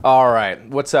Alright,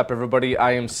 what's up everybody?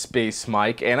 I am Space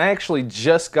Mike, and I actually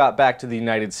just got back to the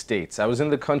United States. I was in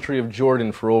the country of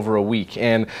Jordan for over a week,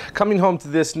 and coming home to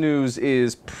this news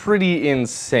is pretty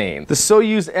insane. The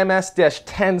Soyuz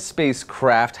MS-10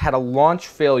 spacecraft had a launch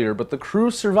failure, but the crew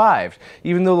survived,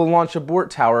 even though the launch abort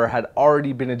tower had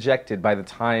already been ejected by the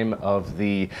time of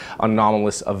the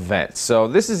anomalous event. So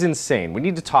this is insane. We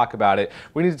need to talk about it.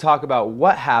 We need to talk about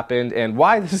what happened and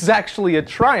why this is actually a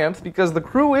triumph, because the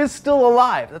crew is still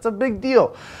alive. That's a big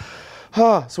deal.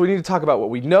 So we need to talk about what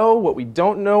we know, what we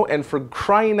don't know, and for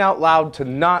crying out loud to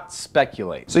not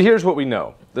speculate. So here's what we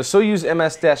know. The Soyuz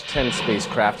MS-10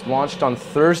 spacecraft launched on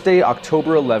Thursday,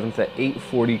 October 11th at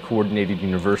 8:40 Coordinated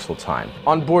Universal Time.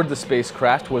 On board the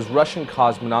spacecraft was Russian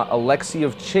cosmonaut Alexei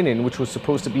Ovchinin, which was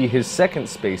supposed to be his second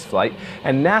spaceflight,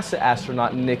 and NASA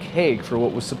astronaut Nick Hague for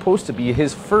what was supposed to be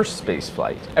his first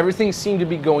spaceflight. Everything seemed to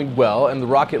be going well, and the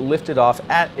rocket lifted off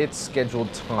at its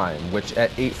scheduled time, which at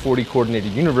 8:40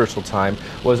 Coordinated Universal Time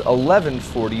was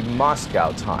 11:40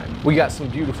 Moscow time. We got some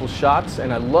beautiful shots,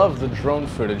 and I love the drone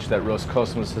footage that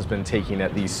Roscosmos has been taking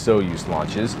at these Soyuz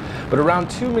launches, but around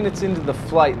 2 minutes into the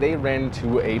flight they ran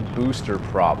into a booster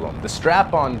problem. The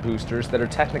strap-on boosters that are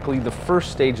technically the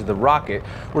first stage of the rocket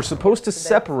were supposed to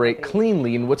separate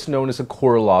cleanly in what's known as a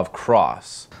Korolev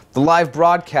cross. The live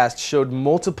broadcast showed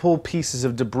multiple pieces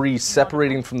of debris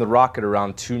separating from the rocket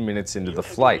around 2 minutes into the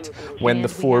flight, when the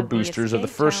 4 boosters of the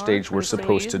first stage were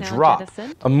supposed to drop.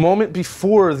 A moment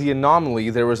before the anomaly,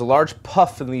 there was a large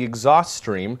puff in the exhaust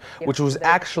stream, which was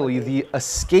actually the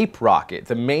escape rocket,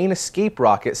 the main escape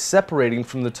rocket separating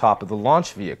from the top of the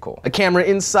launch vehicle. A camera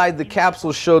inside the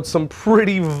capsule showed some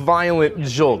pretty violent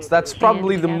jolts. That's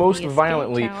probably the most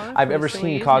violently I've ever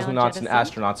seen cosmonauts and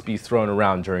astronauts be thrown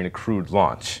around during a crewed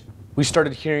launch. We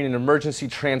started hearing an emergency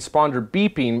transponder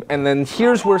beeping, and then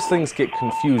here's where things get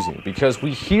confusing, because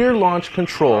we hear launch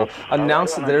control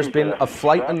announce that there's been a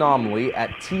flight anomaly at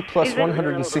T plus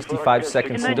 165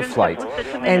 seconds into flight,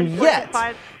 and yet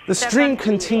the stream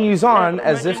continues on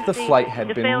as if the flight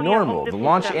had been normal. The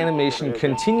launch animation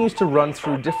continues to run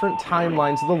through different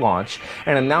timelines of the launch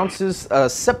and announces a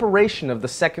separation of the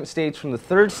second stage from the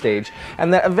third stage,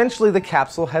 and that eventually the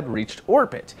capsule had reached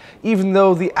orbit, even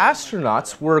though the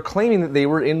astronauts were claiming that they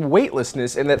were in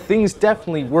weightlessness and that things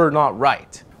definitely were not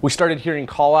right. We started hearing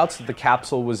callouts that the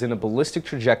capsule was in a ballistic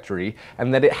trajectory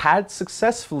and that it had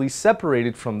successfully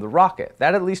separated from the rocket.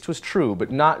 That at least was true, but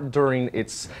not during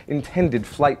its intended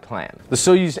flight plan. The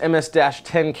Soyuz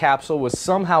MS-10 capsule was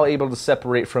somehow able to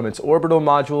separate from its orbital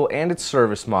module and its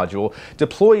service module,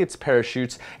 deploy its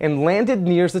parachutes, and landed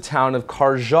near the town of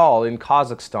Karjal in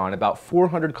Kazakhstan, about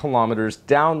 400 kilometers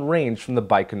downrange from the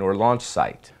Baikonur launch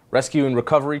site. Rescue and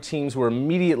recovery teams were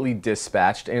immediately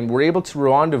dispatched and were able to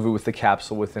rendezvous with the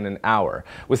capsule within an hour.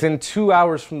 Within 2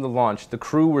 hours from the launch, the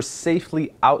crew were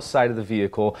safely outside of the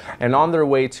vehicle and on their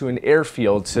way to an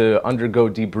airfield to undergo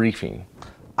debriefing.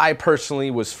 I personally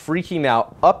was freaking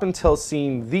out up until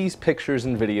seeing these pictures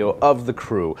and video of the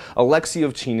crew, Alexei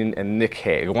Ovchinin and Nick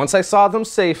Hague. Once I saw them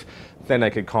safe, then I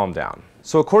could calm down.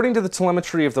 So according to the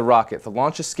telemetry of the rocket, the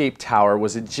launch escape tower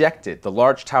was ejected. The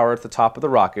large tower at the top of the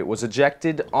rocket was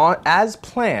ejected as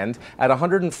planned at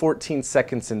 114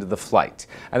 seconds into the flight.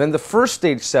 And then the first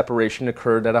stage separation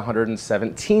occurred at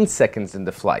 117 seconds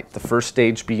into flight, the first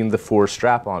stage being the 4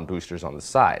 strap-on boosters on the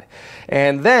side.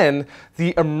 And then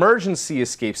the emergency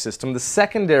escape system, the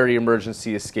secondary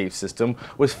emergency escape system,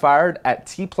 was fired at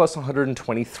T plus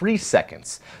 123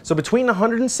 seconds. So between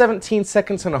 117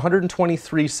 seconds and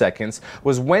 123 seconds,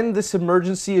 was when this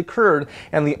emergency occurred,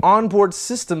 and the onboard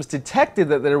systems detected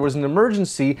that there was an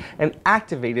emergency and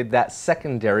activated that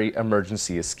secondary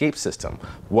emergency escape system.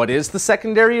 What is the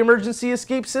secondary emergency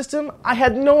escape system? I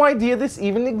had no idea this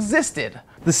even existed.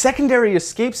 The secondary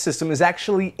escape system is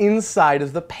actually inside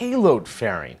of the payload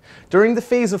fairing. During the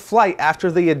phase of flight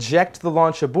after they eject the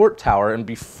launch abort tower and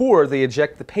before they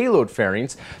eject the payload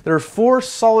fairings, there are 4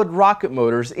 solid rocket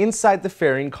motors inside the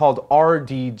fairing called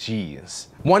RDGs.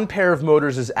 One pair of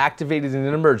motors is activated in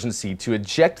an emergency to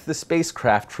eject the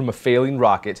spacecraft from a failing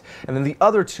rocket, and then the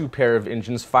other 2 pair of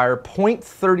engines fire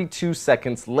 0.32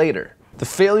 seconds later. The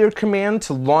failure command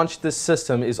to launch this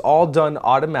system is all done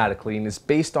automatically and is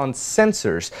based on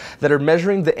sensors that are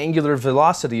measuring the angular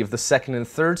velocity of the second and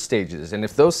third stages, and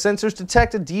if those sensors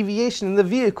detect a deviation in the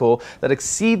vehicle that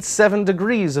exceeds 7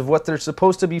 degrees of what they're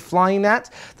supposed to be flying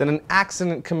at, then an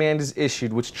accident command is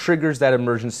issued which triggers that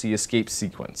emergency escape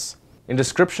sequence. In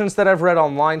descriptions that I've read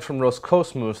online from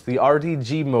Roscosmos, the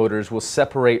RDG motors will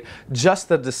separate just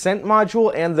the descent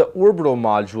module and the orbital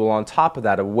module on top of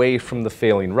that away from the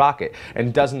failing rocket,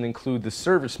 and doesn't include the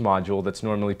service module that's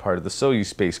normally part of the Soyuz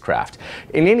spacecraft.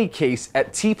 In any case,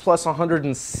 at T plus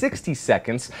 160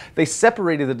 seconds, they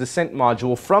separated the descent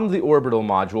module from the orbital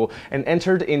module and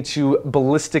entered into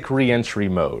ballistic re-entry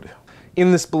mode.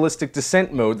 In this ballistic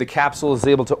descent mode, the capsule is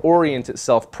able to orient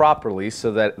itself properly so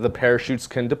that the parachutes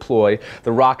can deploy,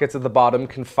 the rockets at the bottom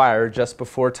can fire just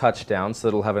before touchdown so that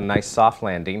it'll have a nice soft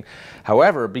landing.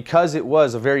 However, because it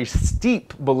was a very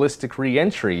steep ballistic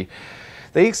re-entry,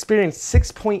 they experienced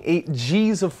 6.8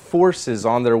 Gs of forces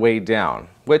on their way down,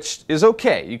 which is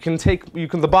okay.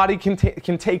 The body can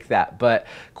take that, but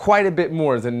quite a bit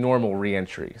more than normal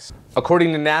re-entries.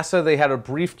 According to NASA, they had a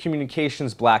brief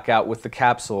communications blackout with the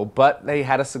capsule, but they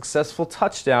had a successful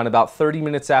touchdown about 30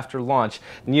 minutes after launch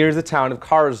near the town of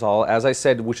Karzal, as I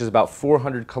said, which is about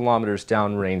 400 kilometers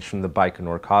downrange from the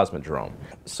Baikonur Cosmodrome.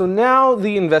 So now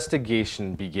the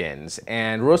investigation begins,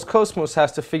 and Roscosmos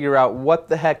has to figure out what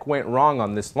the heck went wrong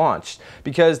on this launch,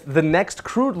 because the next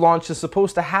crewed launch is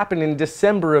supposed to happen in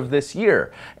December of this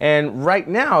year, and right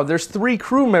now there's 3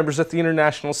 crew members at the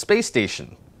International Space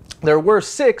Station. There were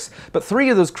 6, but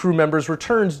 3 of those crew members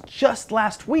returned just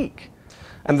last week.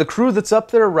 And the crew that's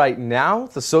up there right now,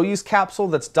 the Soyuz capsule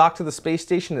that's docked to the space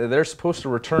station that they're supposed to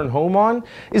return home on,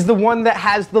 is the one that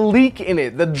has the leak in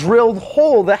it, the drilled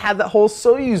hole that had that whole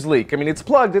Soyuz leak. I mean, it's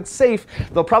plugged, it's safe,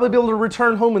 they'll probably be able to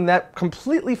return home in that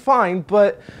completely fine,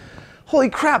 but holy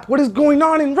crap, what is going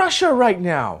on in Russia right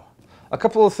now? A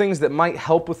couple of things that might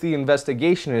help with the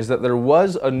investigation is that there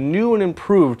was a new and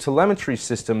improved telemetry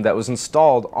system that was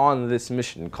installed on this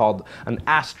mission called an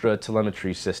Astra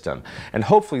telemetry system, and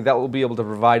hopefully that will be able to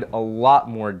provide a lot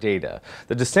more data.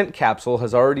 The descent capsule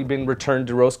has already been returned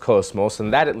to Roscosmos,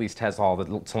 and that at least has all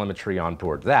the telemetry on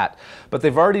board that, but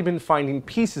they've already been finding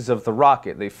pieces of the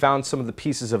rocket. They found some of the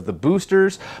pieces of the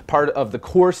boosters, part of the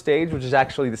core stage, which is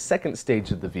actually the second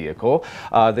stage of the vehicle.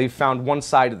 They found one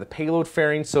side of the payload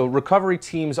fairing, so recovery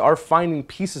teams are finding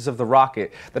pieces of the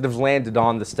rocket that have landed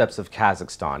on the steppes of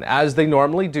Kazakhstan, as they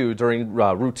normally do during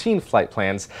routine flight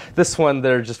plans. This one,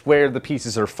 they're just where the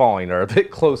pieces are falling are a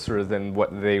bit closer than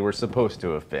what they were supposed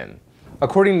to have been.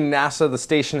 According to NASA, the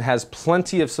station has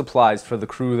plenty of supplies for the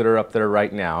crew that are up there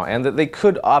right now, and that they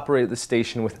could operate the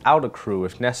station without a crew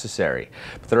if necessary.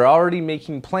 But they're already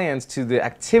making plans to the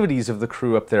activities of the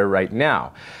crew up there right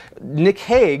now. Nick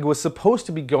Hague was supposed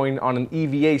to be going on an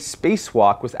EVA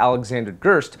spacewalk with Alexander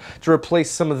Gerst to replace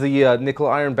some of the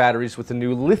nickel-iron batteries with the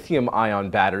new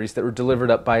lithium-ion batteries that were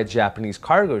delivered up by a Japanese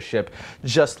cargo ship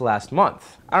just last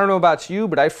month. I don't know about you,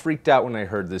 but I freaked out when I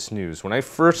heard this news. When I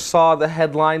first saw the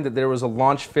headline that there was a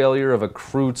launch failure of a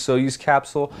crewed Soyuz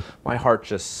capsule, my heart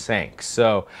just sank.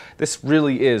 So this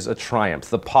really is a triumph.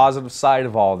 The positive side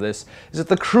of all this is that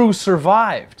the crew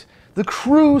survived. The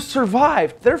crew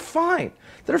survived. They're fine.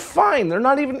 They're fine. They're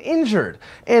not even injured.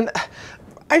 And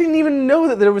I didn't even know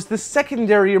that there was this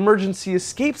secondary emergency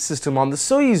escape system on the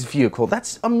Soyuz vehicle.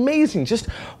 That's amazing. Just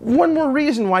one more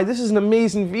reason why this is an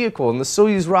amazing vehicle, and the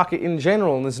Soyuz rocket in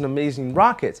general is an amazing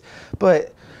rocket.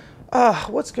 But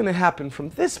what's going to happen from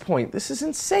this point? This is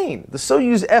insane. The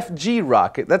Soyuz FG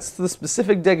rocket, that's the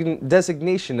specific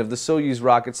designation of the Soyuz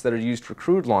rockets that are used for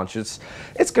crewed launches.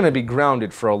 It's going to be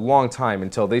grounded for a long time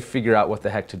until they figure out what the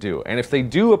heck to do. And if they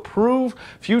do approve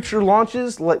future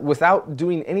launches without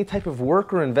doing any type of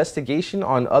work or investigation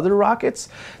on other rockets,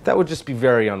 that would just be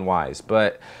very unwise.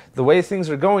 But the way things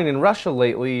are going in Russia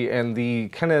lately and the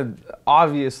kind of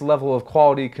obvious level of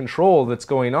quality control that's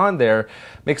going on there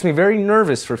makes me very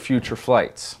nervous for future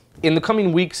flights. In the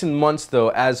coming weeks and months, though,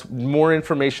 as more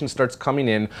information starts coming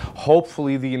in,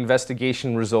 hopefully the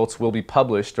investigation results will be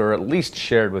published or at least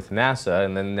shared with NASA,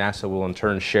 and then NASA will in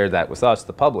turn share that with us,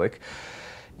 the public.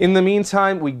 In the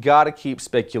meantime, we gotta keep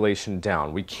speculation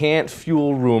down. We can't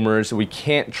fuel rumors, we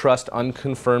can't trust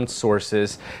unconfirmed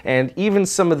sources, and even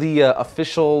some of the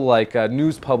official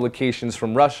news publications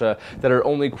from Russia that are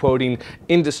only quoting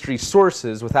industry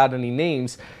sources without any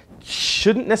names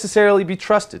shouldn't necessarily be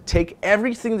trusted. Take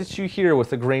everything that you hear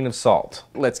with a grain of salt.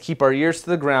 Let's keep our ears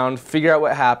to the ground, figure out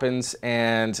what happens,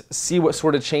 and see what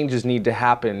sort of changes need to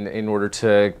happen in order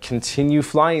to continue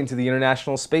flying to the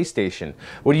International Space Station.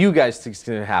 What do you guys think is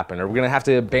going to happen? Are we going to have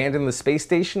to abandon the space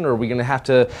station, or are we going to have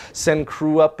to send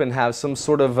crew up and have some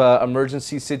sort of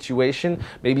emergency situation?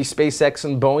 Maybe SpaceX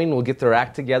and Boeing will get their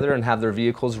act together and have their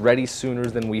vehicles ready sooner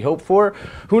than we hope for.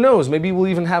 Who knows? Maybe we'll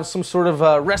even have some sort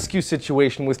of rescue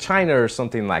situation with China China or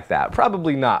something like that.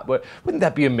 Probably not, but wouldn't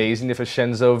that be amazing if a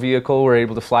Shenzhou vehicle were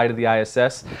able to fly to the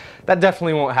ISS? That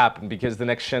definitely won't happen because the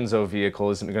next Shenzhou vehicle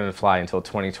isn't going to fly until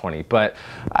 2020, but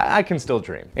I can still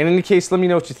dream. In any case, let me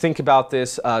know what you think about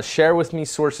this. Share with me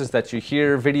sources that you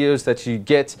hear, videos that you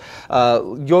get.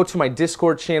 Go to my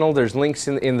Discord channel. There's links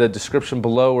in the description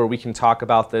below where we can talk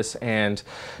about this. And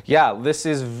yeah, this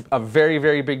is a very,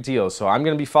 very big deal. So I'm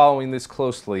going to be following this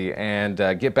closely and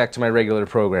get back to my regular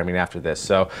programming after this.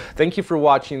 So thank you for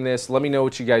watching this. Let me know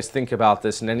what you guys think about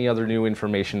this and any other new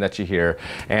information that you hear.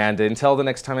 And until the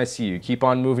next time I see you, keep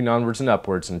on moving onwards and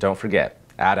upwards. And don't forget,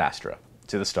 Ad Astra,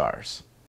 to the stars.